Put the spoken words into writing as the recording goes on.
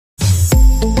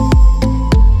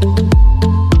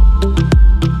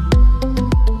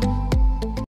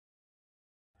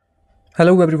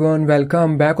Hello everyone,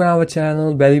 welcome back on our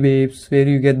channel Belly Babes, where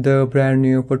you get the brand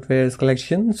new footwear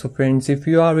collection. So friends, if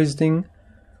you are visiting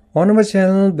on our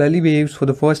channel Belly Babes for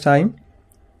the first time,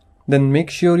 then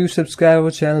make sure you subscribe our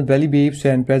channel Belly Babes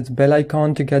and press the bell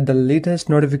icon to get the latest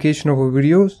notification of our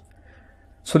videos.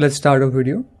 So let's start our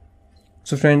video.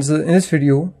 So friends, in this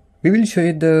video we will show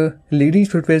you the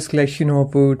ladies footwear collection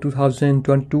of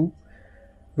 2022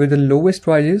 with the lowest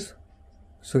prices.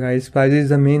 So guys, price is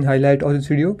the main highlight of this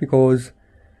video because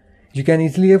you can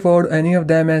easily afford any of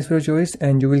them as per your choice,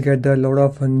 and you will get a lot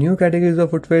of new categories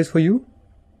of footwear for you.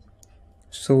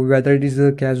 So whether it is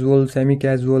a casual,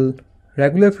 semi-casual,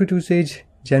 regular fit usage,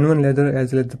 genuine leather,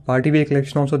 as well as the party wear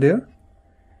collection also there.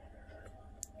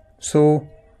 So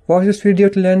watch this video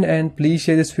till end and please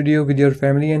share this video with your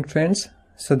family and friends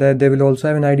so that they will also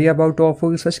have an idea about to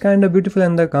offer such kind of beautiful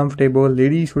and the comfortable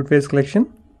ladies footwear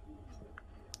collection.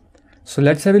 So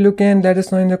let's have a look and let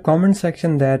us know in the comment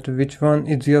section that which one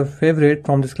is your favorite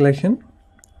from this collection.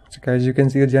 So guys, you can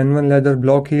see a genuine leather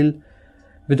block heel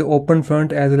with the open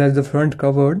front as well as the front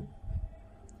covered.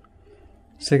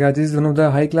 So guys, this is one of the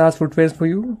high class footwears for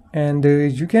you, and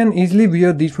you can easily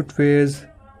wear these footwears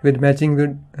with matching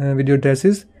with your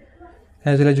dresses,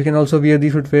 as well as you can also wear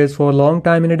these footwears for a long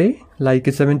time in a day,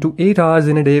 like 7 to 8 hours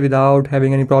in a day without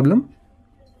having any problem.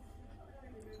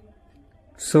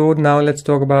 So now let's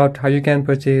talk about how you can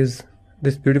purchase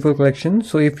this beautiful collection.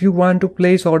 So if you want to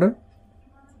place order,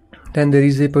 then there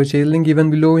is a purchase link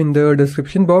given below in the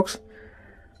description box.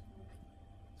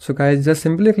 So guys, just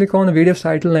simply click on the video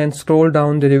title and scroll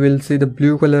down, there you will see the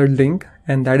blue colored link,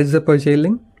 and that is the purchase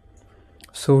link.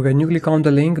 So when you click on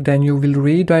the link, then you will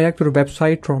redirect to the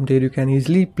website. From there you can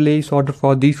easily place order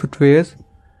for these footwears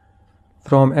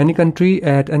from any country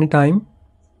at any time,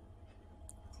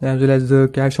 as well as the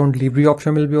cash on delivery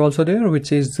option will be also there,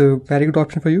 which is a very good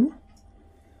option for you.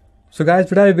 So guys,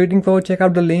 what are you waiting for? Check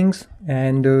out the links,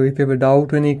 and if you have a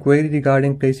doubt or any query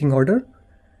regarding placing order,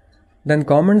 then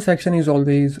comment section is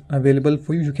always available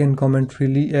for you. You can comment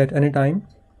freely at any time,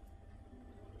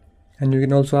 and you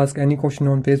can also ask any question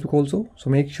on Facebook also. So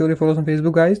make sure you follow us on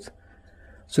Facebook, guys.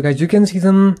 So guys, you can see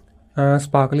some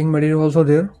sparkling material also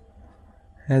there,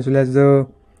 as well as the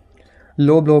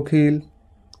low block heel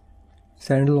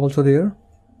sandal also there.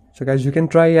 So guys, you can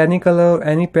try any color,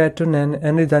 any pattern, and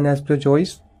any design as per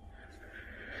choice.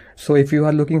 So if you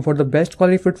are looking for the best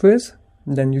quality footwears,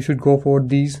 then you should go for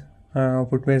these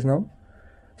footwears now.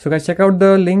 So guys, check out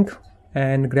the link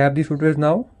and grab these footwears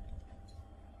now.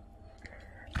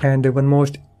 And one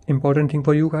most important thing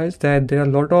for you guys, that there are a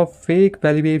lot of fake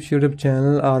Belly Babes YouTube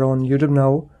channel are on YouTube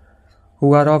now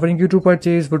who are offering you to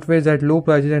purchase footwears at low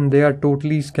prices, and they are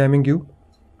totally scamming you.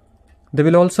 They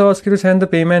will also ask you to send the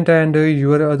payment and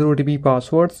your other OTP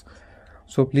passwords.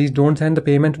 So please don't send the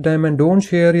payment to them, and don't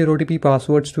share your OTP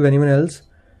passwords to anyone else.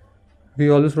 We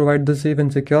always provide the safe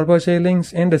and secure purchase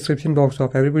links in description box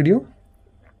of every video.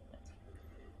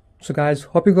 So guys,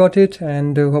 hope you got it,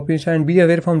 and hope you can be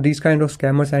aware from these kind of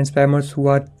scammers and spammers who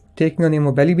are taking the name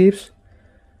of Belly Babes.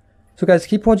 So guys,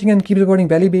 keep watching and keep supporting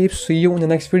Belly Babes. See you in the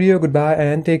next video. Goodbye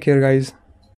and take care, guys.